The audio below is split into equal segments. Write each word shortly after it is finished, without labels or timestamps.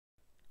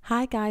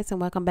Hi guys,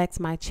 and welcome back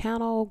to my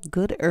channel.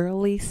 Good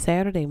early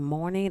Saturday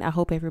morning. I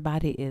hope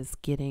everybody is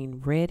getting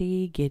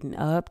ready, getting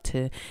up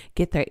to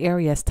get their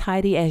areas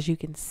tidy. As you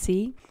can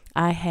see,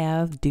 I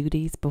have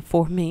duties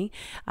before me.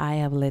 I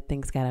have let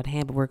things get out of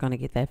hand, but we're going to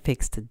get that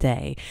fixed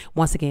today.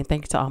 Once again,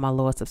 thank you to all my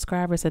loyal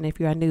subscribers, and if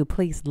you are new,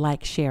 please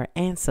like, share,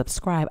 and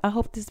subscribe. I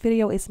hope this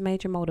video is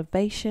major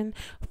motivation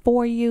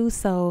for you.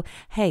 So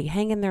hey,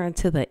 hang in there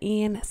until the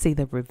end, see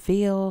the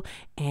reveal,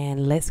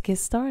 and let's get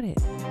started.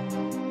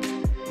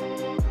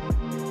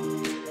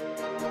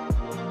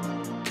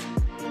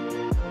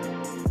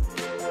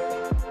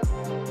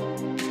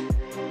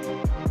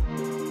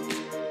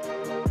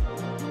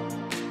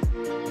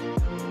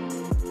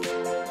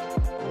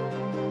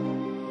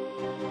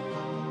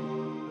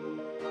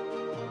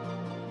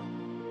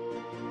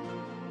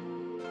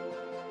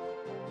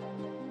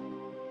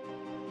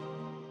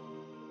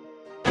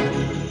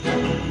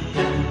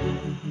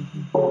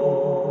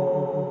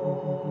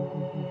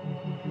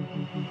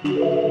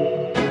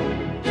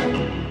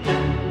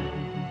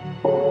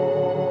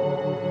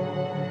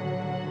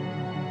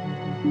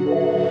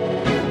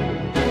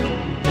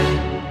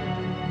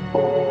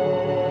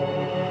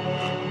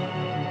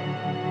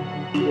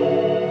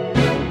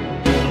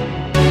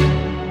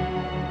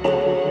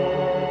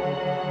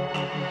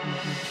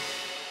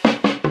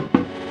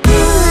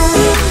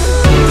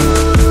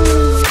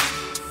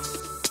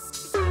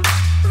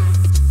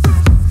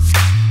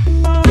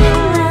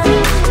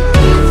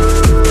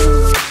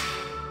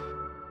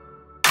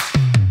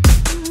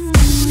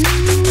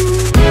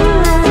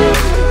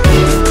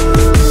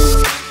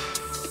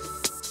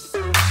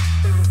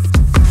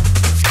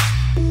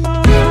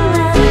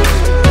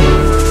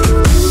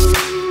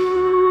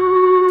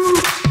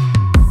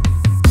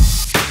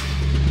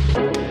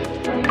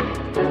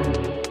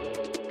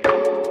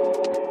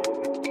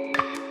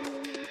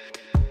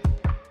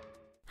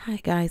 Hi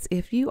guys,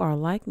 if you are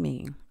like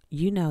me,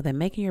 you know that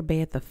making your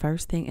bed the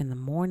first thing in the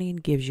morning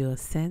gives you a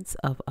sense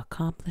of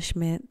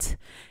accomplishment,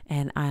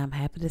 and I am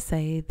happy to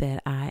say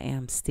that I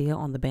am still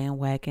on the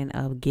bandwagon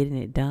of getting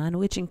it done,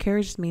 which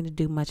encourages me to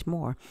do much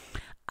more.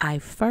 I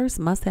first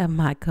must have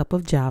my cup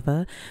of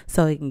Java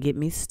so it can get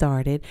me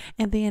started,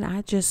 and then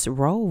I just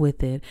roll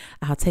with it.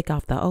 I'll take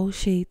off the old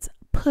sheets,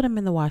 put them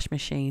in the wash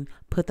machine,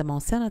 put them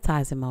on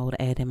sanitizing mode,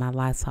 add in my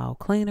Lysol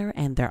cleaner,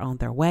 and they're on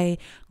their way.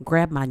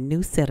 Grab my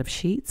new set of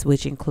sheets,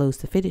 which includes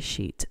the fitted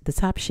sheet, the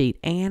top sheet,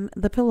 and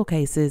the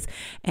pillowcases,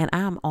 and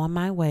I'm on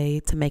my way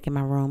to making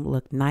my room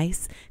look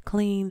nice,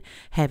 clean,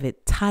 have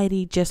it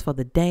tidy just for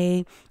the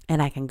day,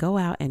 and I can go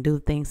out and do the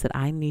things that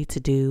I need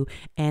to do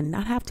and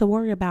not have to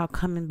worry about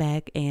coming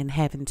back and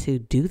having to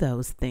do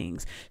those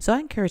things. So I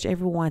encourage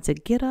everyone to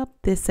get up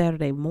this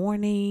Saturday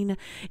morning,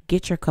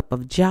 get your cup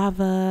of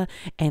Java,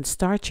 and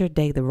start your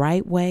day the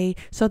right way,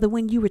 so that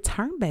when you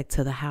return back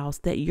to the house,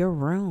 that your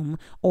room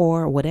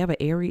or whatever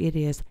area it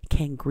is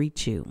can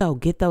greet you. So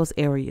get those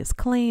areas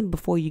clean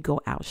before you go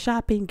out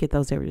shopping. Get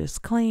those areas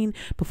clean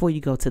before you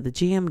go to the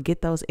gym.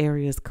 Get those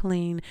areas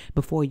clean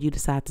before you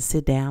decide to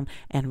sit down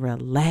and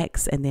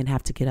relax and then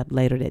have to get up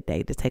later that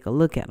day to take a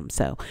look at them.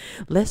 So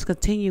let's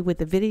continue with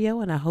the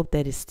video, and I hope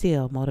that is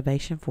still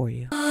motivation for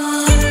you.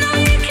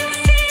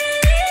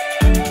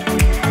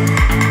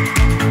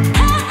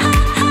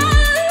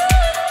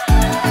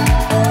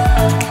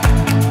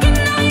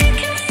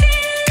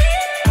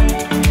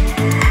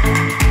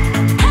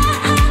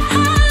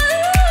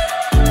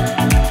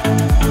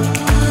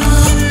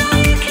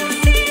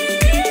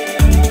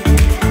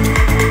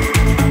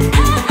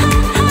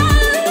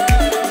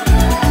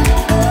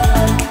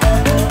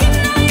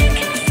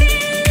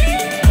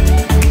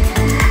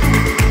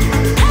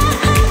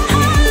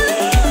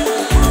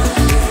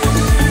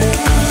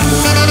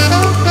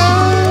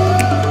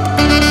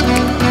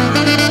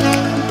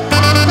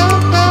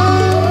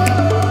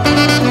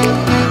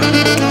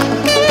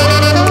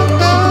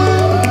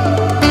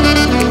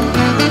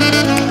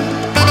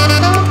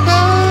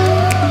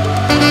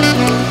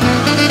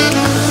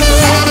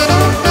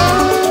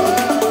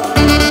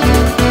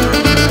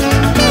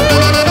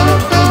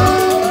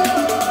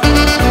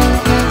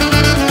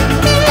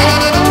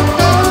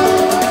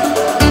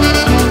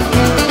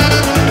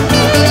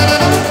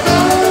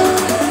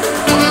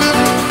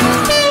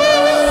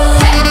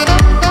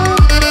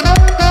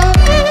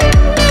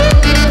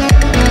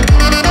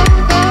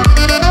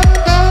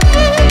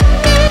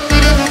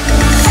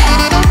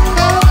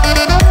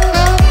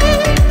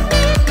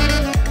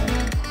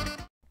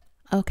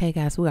 Okay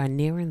guys, we are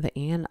nearing the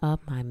end of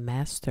my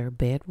master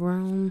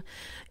bedroom.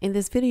 In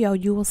this video,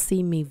 you will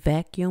see me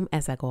vacuum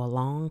as I go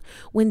along.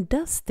 When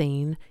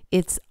dusting,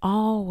 it's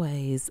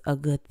always a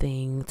good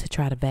thing to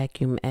try to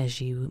vacuum as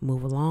you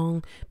move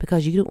along,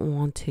 because you don't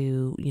want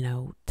to,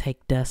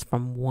 take dust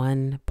from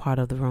one part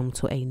of the room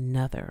to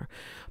another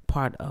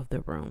part of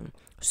the room.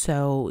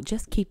 So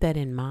just keep that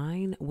in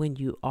mind when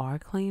you are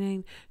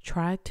cleaning.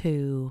 Try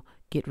to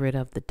get rid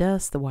of the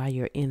dust while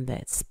you're in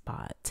that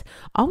spot.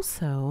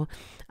 Also,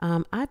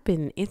 I've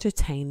been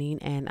entertaining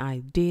an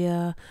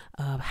idea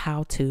of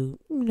how to,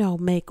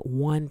 make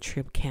one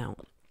trip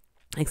count.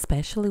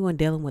 especially when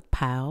dealing with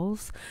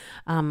piles.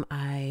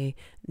 I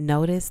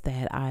noticed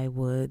that I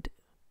would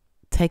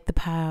take the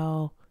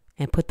pile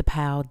and put the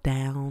pile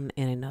down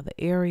in another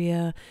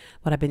area.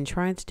 What I've been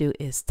trying to do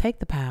is take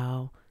the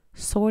pile,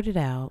 sort it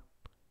out,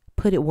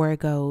 put it where it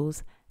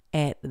goes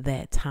at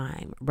that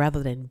time,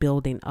 rather than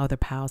building other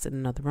piles in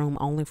another room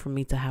only for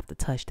me to have to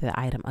touch the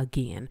item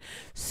again.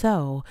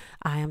 So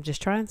I am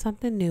just trying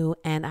something new,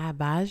 and I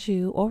advise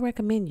you or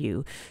recommend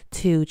you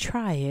to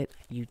try it.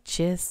 You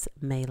just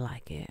may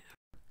like it.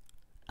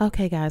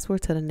 Okay, guys, we're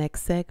to the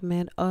next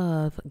segment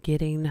of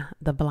getting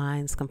the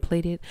blinds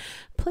completed.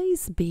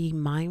 Please be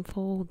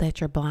mindful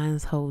that your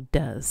blinds hold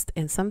dust.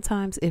 And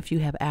sometimes if you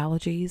have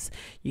allergies,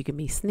 you can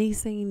be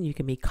sneezing, you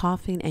can be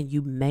coughing, and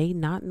you may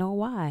not know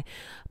why.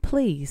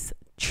 Please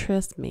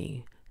trust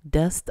me.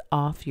 Dust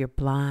off your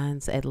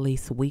blinds at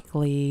least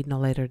weekly, no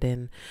later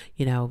than,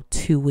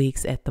 2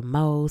 weeks at the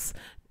most.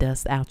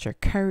 Dust out your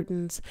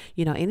curtains,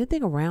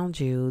 anything around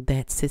you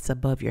that sits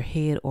above your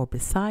head or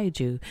beside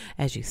you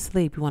as you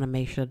sleep. You want to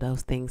make sure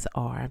those things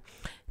are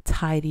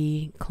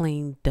tidy,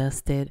 clean,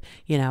 dusted,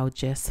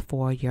 just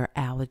for your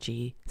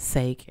allergy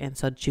sake, and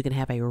so that you can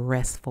have a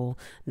restful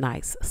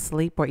night's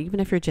sleep. Or even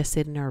if you're just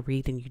sitting there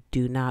reading, you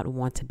do not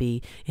want to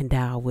be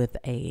endowed with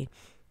a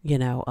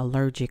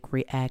allergic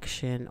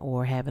reaction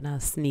or having a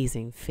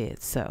sneezing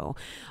fit. So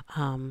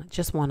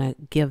just want to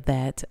give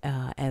that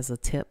as a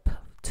tip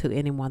to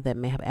anyone that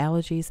may have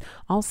allergies.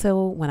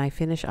 Also, when I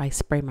finish, I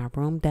spray my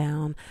room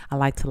down. I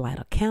like to light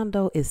a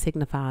candle. It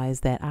signifies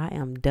that I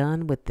am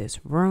done with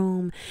this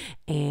room,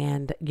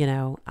 and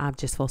I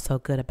just feel so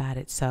good about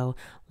it. So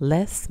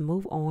let's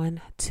move on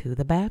to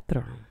the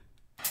bathroom.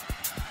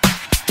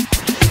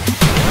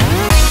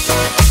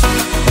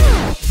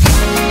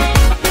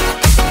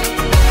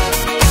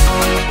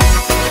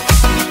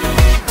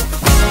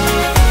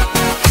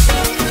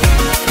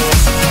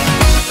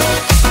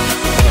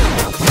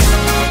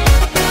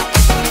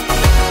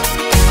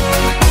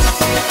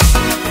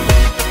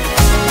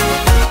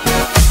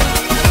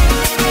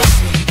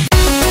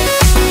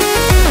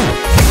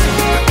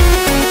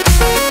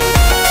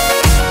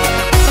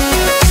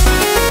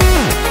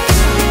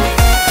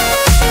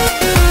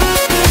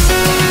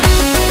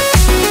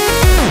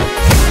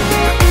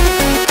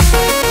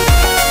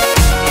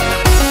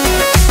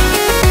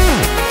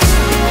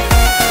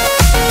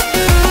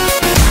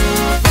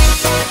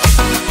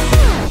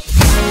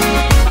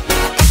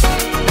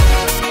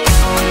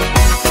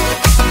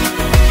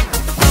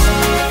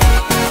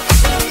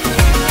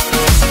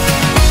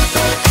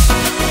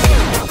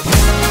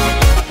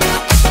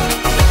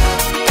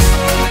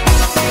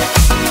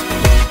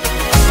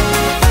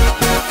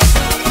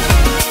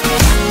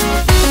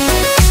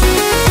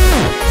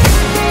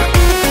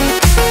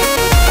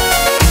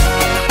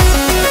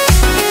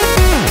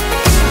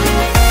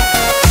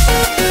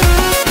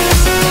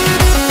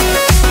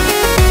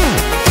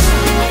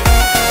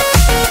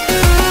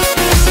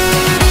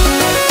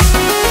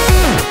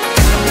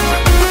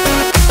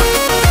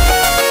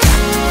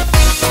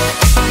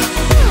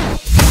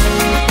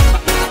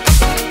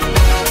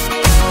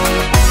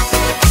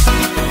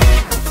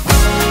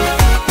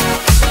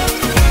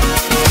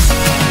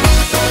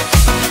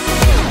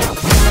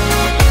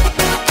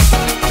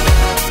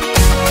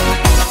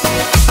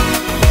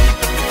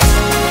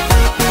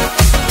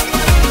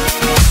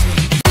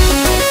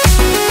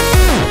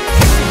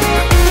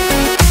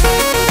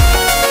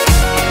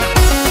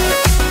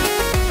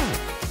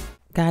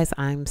 Guys,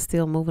 I'm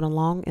still moving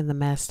along in the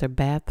master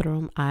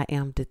bathroom. I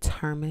am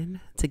determined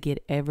to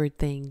get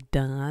everything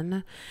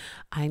done.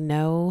 I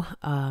know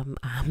I'm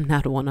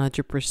not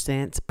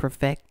 100%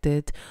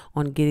 perfected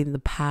on getting the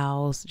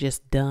piles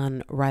just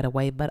done right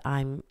away, but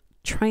I'm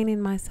training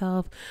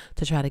myself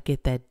to try to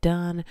get that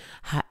done.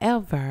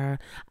 However,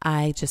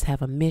 I just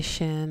have a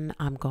mission.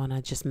 I'm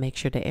gonna just make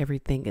sure that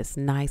everything is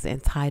nice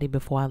and tidy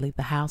before I leave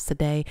the house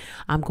today.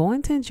 I'm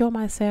going to enjoy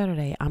my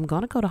Saturday. I'm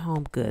gonna go to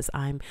Home Goods.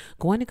 I'm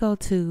going to go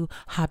to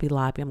Hobby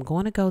Lobby. I'm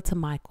going to go to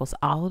Michael's.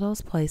 All of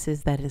those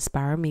places that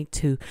inspire me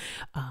to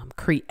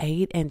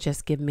create and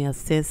just give me a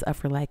sense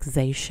of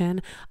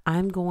relaxation.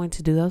 I'm going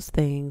to do those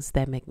things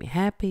that make me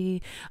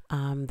happy,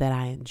 that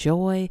I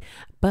enjoy,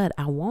 but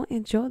I won't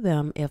enjoy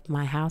them if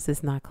my house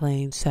is not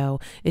clean. So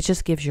it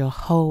just gives you a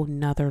whole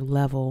nother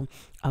level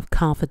of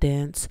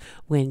confidence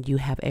when you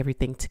have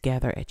everything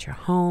together at your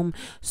home.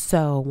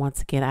 So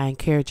once again, I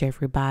encourage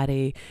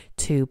everybody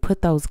to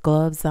put those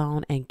gloves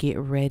on and get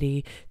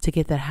ready to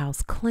get that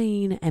house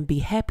clean and be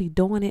happy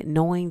doing it,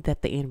 knowing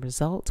that the end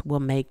result will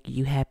make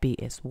you happy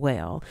as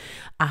well.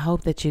 I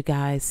hope that you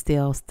guys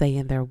still stay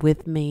in there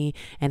with me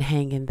and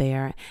hang in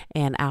there.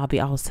 And I'll be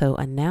also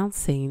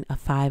announcing a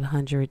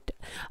 500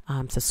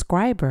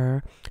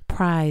 subscriber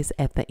prize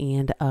at the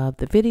end of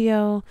the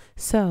video.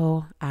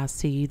 So I'll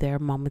see you there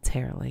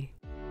momentarily.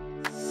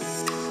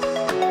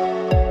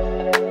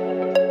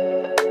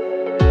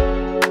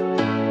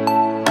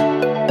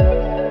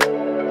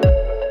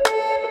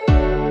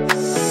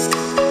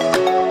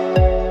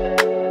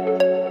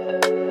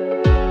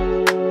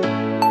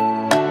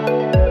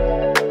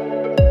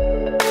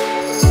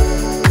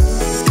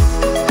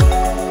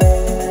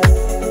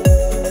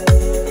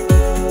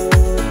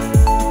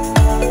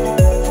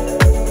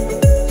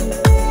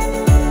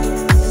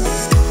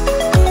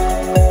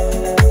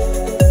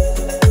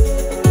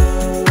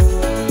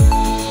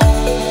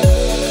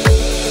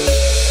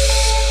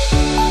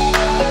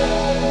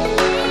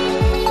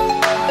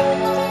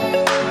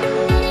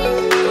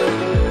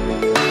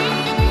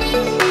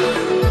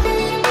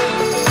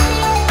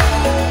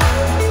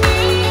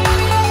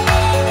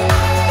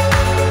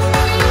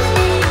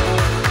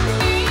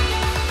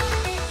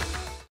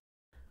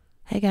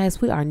 guys,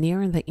 we are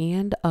nearing the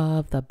end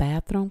of the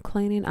bathroom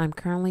cleaning. I'm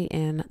currently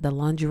in the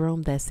laundry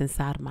room that's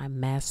inside of my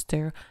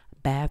master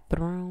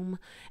bathroom,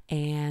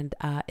 and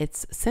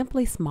it's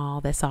simply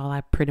small. That's all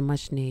I pretty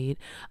much need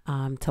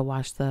to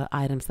wash the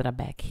items that are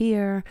back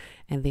here,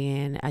 and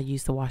then I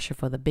use the washer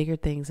for the bigger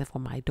things and for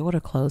my daughter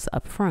clothes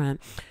up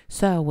front.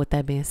 So with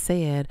that being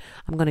said,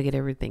 I'm going to get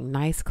everything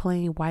nice,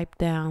 clean, wiped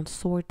down,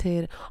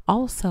 sorted.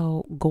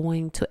 Also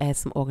going to add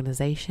some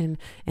organization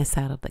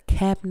inside of the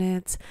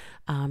cabinets.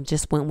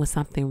 Just went with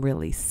something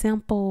really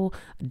simple.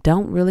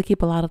 Don't really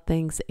keep a lot of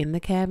things in the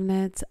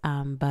cabinets,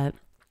 but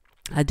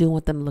I do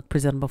want them to look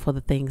presentable for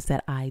the things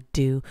that I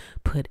do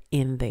put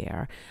in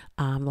there.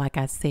 Like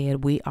I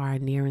said, we are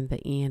nearing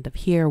the end of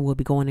here. We'll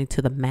be going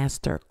into the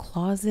master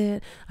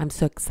closet. I'm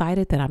so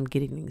excited that I'm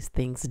getting these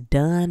things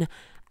done,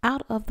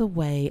 out of the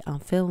way. I'm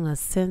feeling a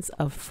sense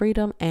of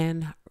freedom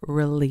and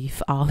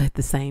relief all at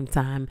the same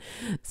time.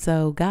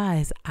 So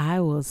guys, I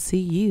will see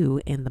you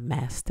in the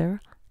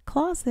master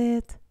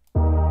closet.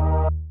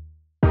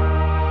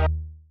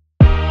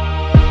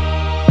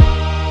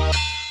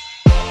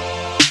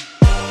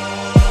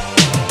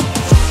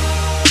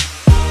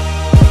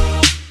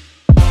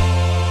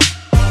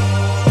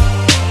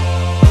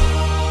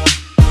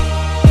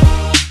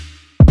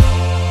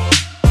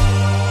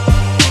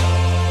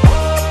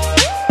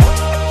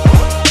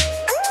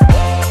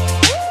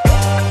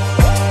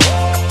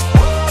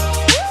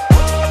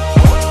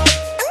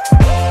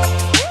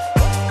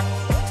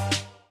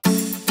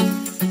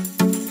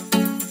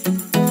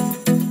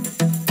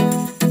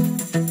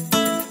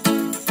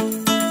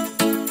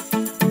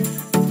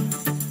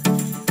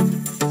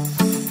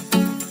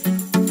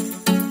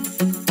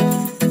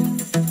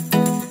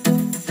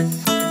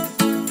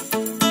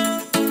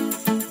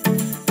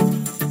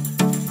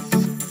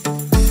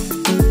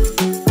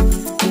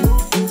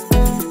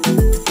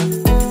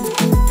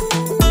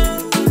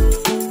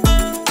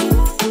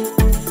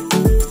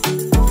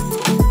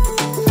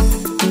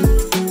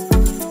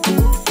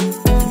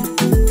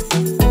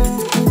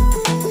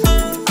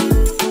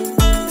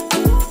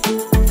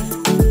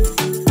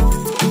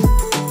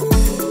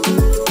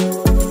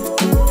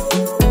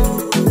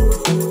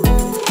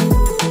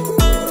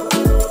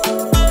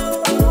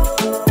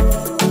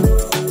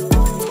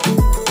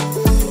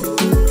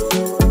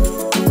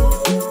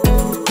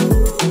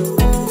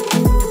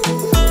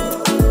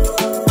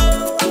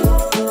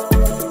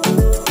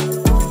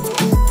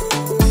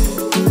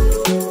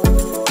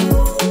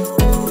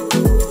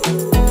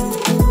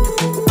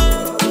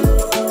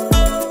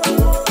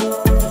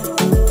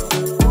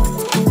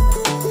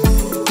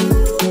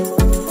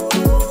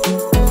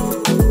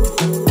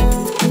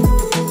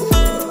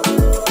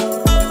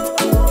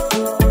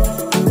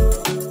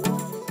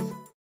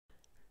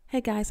 Hey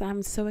guys,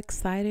 I'm so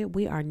excited.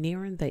 We are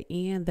nearing the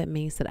end. That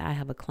means that I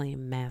have a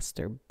clean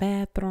master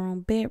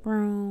bathroom,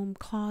 bedroom,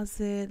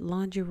 closet,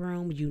 laundry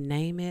room, you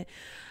name it.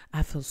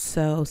 I feel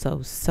so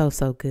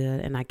good,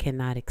 and I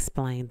cannot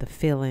explain the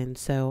feeling.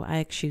 So I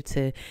ask you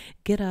to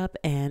get up,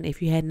 and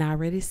if you hadn't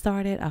already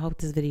started, I hope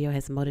this video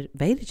has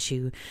motivated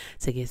you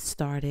to get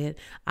started.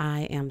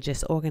 I am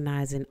just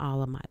organizing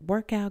all of my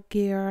workout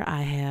gear.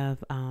 I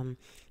have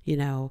you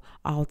know,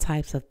 all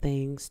types of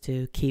things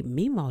to keep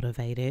me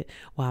motivated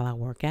while I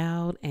work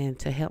out and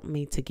to help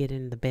me to get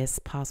in the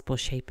best possible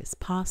shape as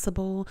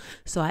possible.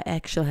 So I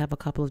actually have a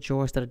couple of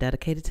drawers that are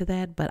dedicated to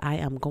that, but I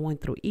am going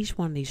through each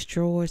one of these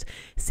drawers,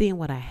 seeing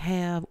what I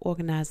have,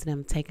 organizing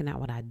them, taking out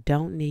what I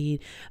don't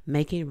need,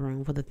 making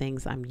room for the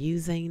things I'm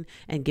using,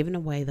 and giving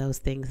away those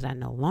things that I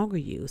no longer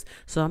use.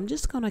 So I'm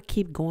just going to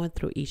keep going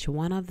through each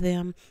one of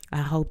them.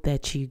 I hope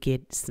that you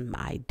get some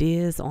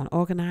ideas on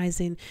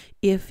organizing.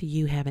 If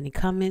you have any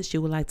comments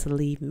you would like to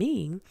leave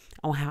me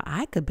on how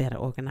I could better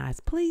organize,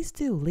 please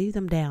do leave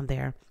them down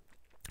there.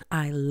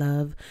 I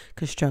love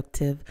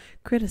constructive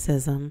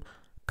criticism,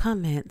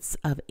 comments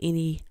of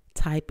any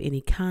type,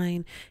 any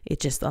kind. It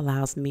just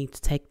allows me to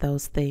take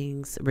those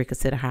things,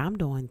 reconsider how I'm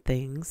doing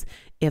things.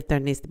 If there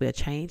needs to be a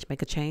change,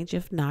 make a change.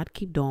 If not,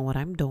 keep doing what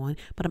I'm doing.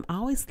 But I'm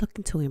always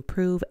looking to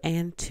improve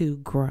and to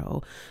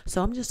grow.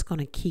 So I'm just going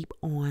to keep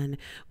on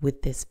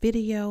with this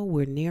video.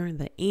 We're nearing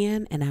the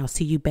end, and I'll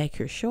see you back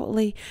here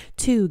shortly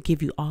to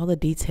give you all the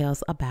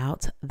details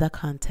about the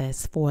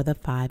contest for the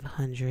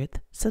 500th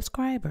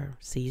subscriber.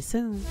 See you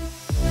soon.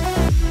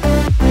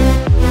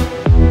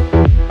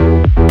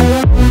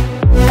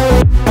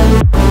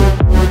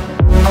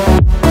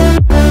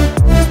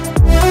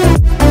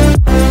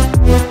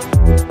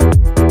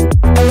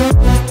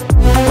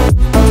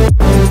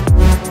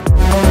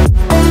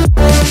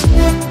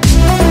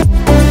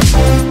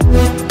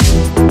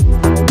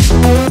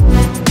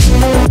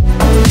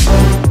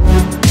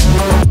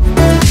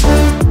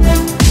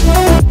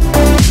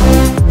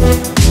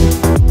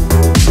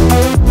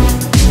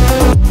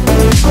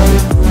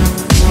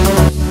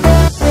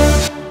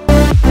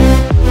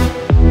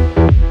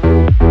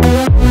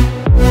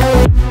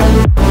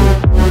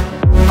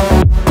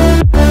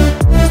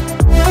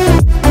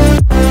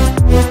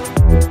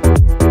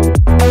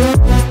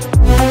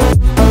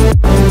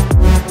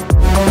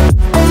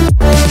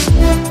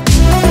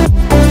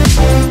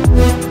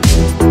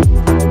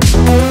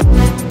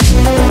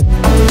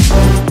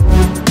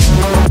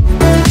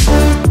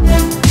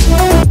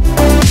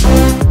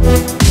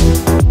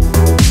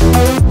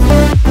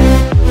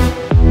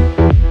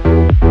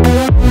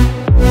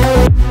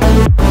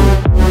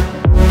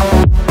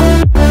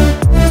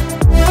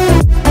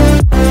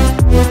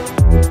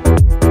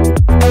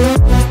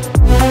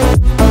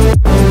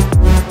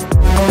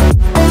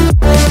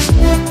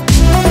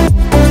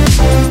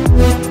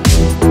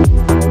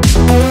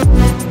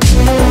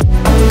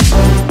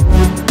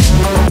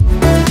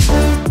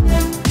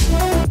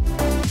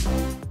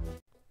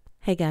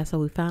 Hey guys, so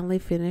we finally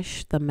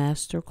finished the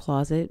master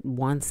closet,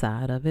 one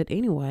side of it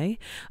anyway.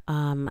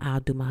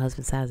 I'll do my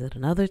husband's side at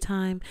another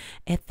time.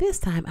 At this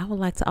time, I would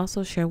like to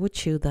also share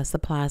with you the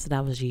supplies that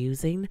I was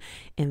using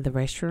in the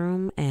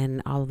restroom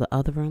and all of the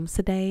other rooms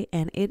today.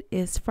 And it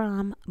is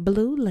from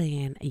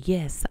Blueland.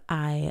 Yes,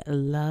 I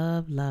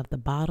love the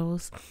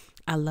bottles.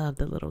 I love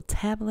the little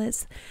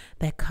tablets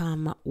that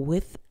come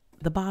with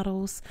the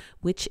bottles,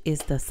 which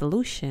is the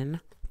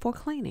solution for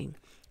cleaning.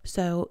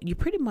 So you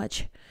pretty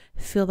much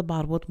fill the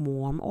bottle with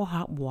warm or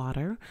hot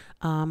water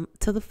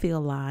to the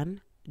fill line,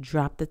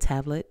 drop the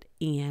tablet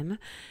in,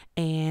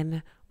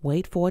 and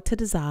wait for it to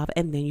dissolve,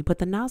 and then you put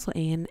the nozzle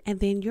in,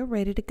 and then you're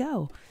ready to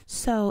go.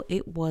 So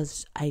it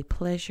was a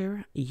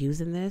pleasure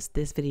using this.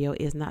 This video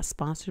is not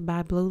sponsored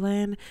by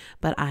Blueland,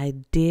 but I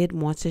did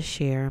want to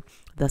share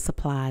the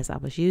supplies I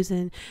was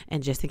using,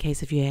 and just in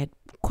case if you had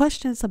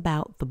questions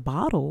about the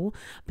bottle,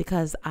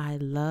 because I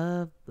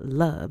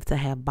love to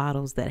have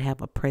bottles that have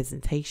a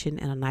presentation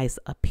and a nice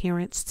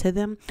appearance to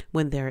them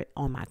when they're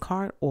on my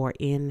cart or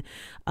in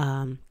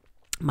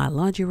my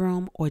laundry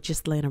room or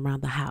just laying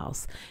around the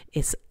house.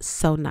 It's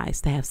so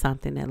nice to have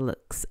something that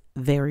looks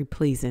very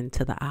pleasing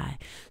to the eye.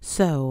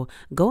 So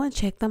go and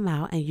check them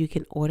out, and you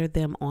can order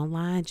them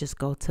online. Just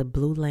go to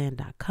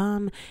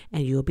blueland.com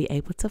and you'll be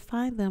able to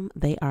find them.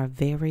 They are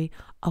very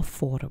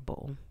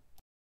affordable.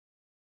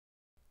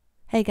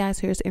 Hey guys,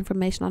 here's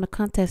information on the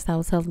contest I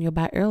was telling you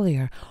about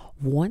earlier.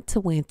 Want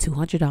to win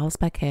 $200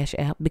 by Cash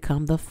App?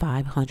 Become the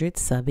 500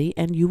 subby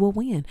and you will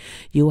win.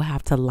 You will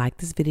have to like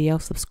this video,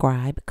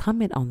 subscribe,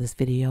 comment on this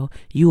video.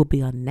 You will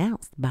be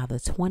announced by the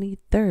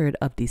 23rd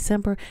of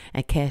December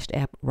and Cash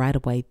App right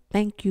away.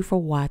 Thank you for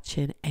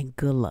watching and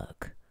good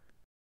luck.